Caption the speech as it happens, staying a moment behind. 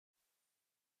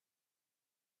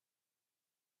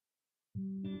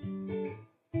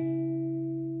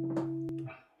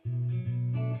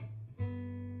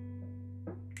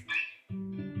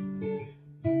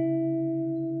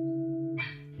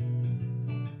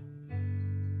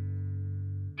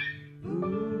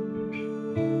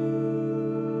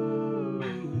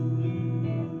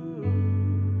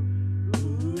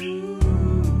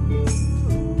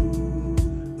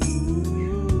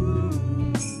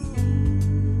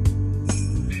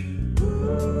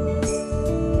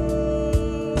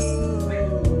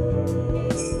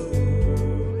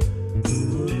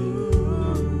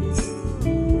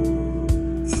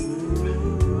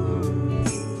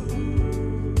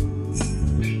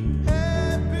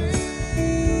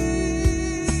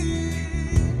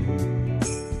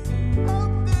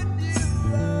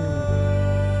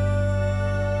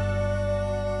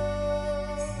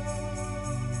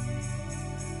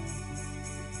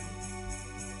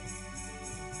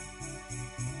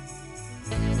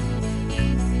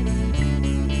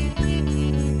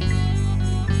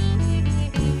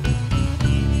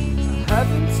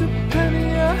Haven't a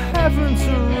penny, I haven't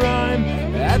a rhyme.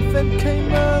 Advent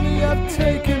came early, I've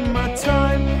taken my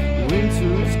time.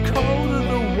 Winter is colder,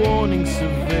 the warning's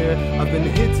severe. I've been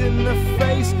hit in the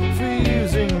face for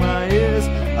using my ears.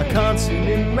 I can't seem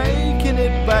to making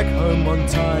it back home on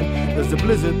time. There's a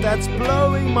blizzard that's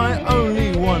blowing my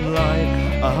only one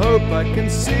line. I hope I can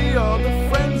see all the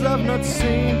friends I've not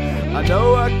seen. I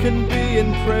know I can be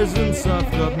in presence, I've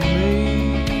got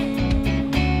me.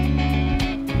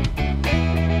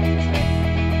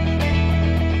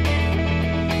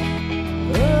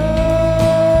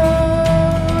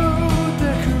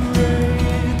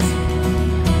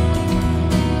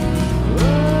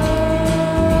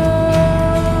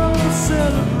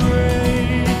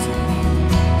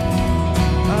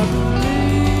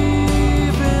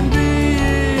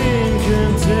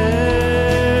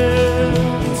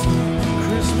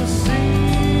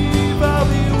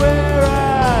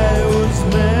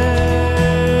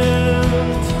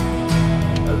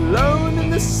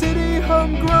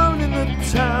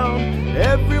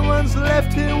 Everyone's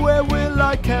left here, where will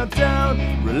I count down?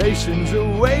 Relations are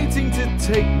waiting to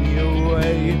take me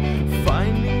away.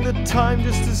 Finding the time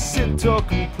just to sit,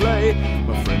 talk and play.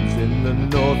 My friends in the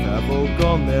north have all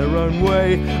gone their own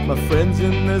way. My friends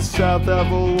in the south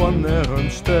have all won their own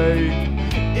stay.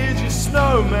 Is your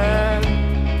snowman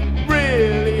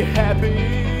really happy?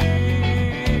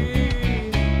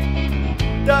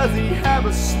 Does he have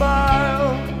a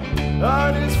smile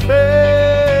on his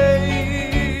face?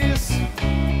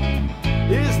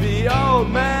 Is the old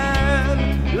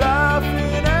man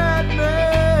laughing at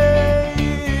me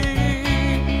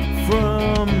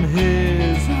from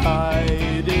his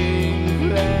hiding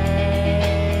place?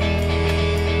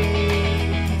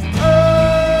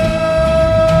 Oh,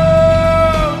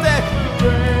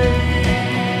 decorate.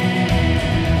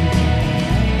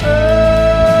 Oh,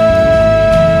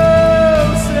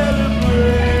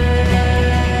 celebrate.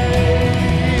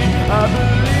 I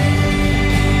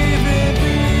believe in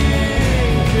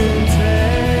being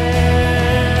content.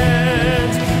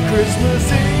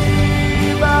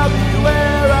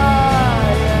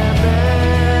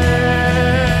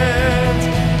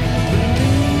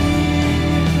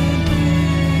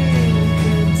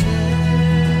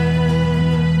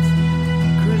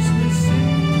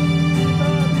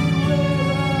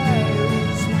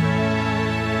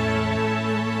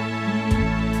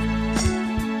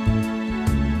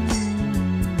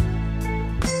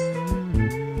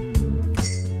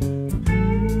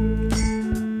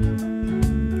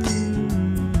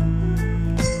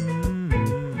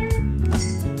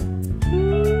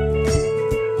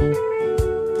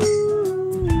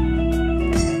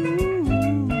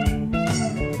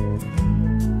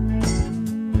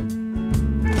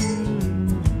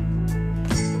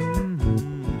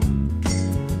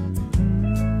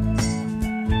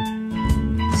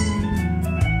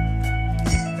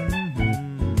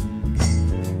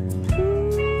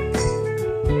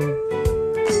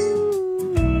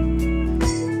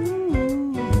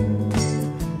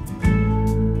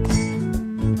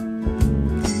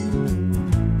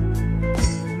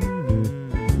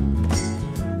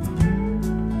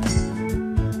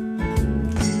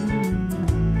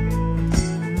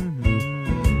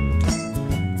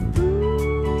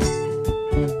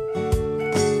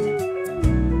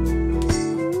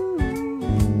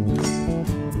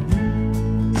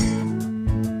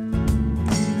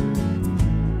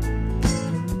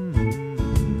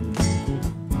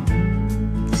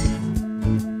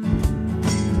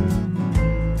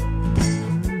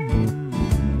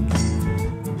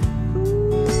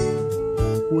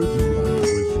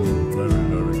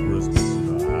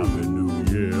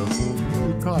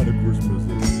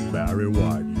 Barry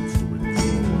White used to enjoy.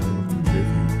 If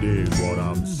you dig what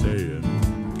I'm saying,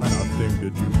 and I think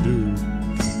that you do,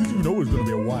 'cause you know it's gonna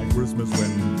be a white Christmas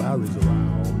when Barry's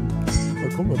around.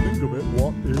 But come to think of it,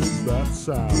 what is that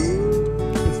sound?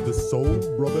 It's the soul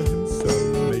brother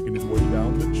himself making his way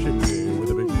down the chimney with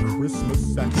a big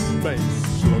Christmas sack of mace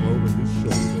slung over his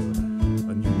shoulder.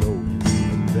 And you know he's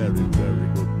been a very, very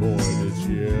good boy this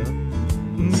year.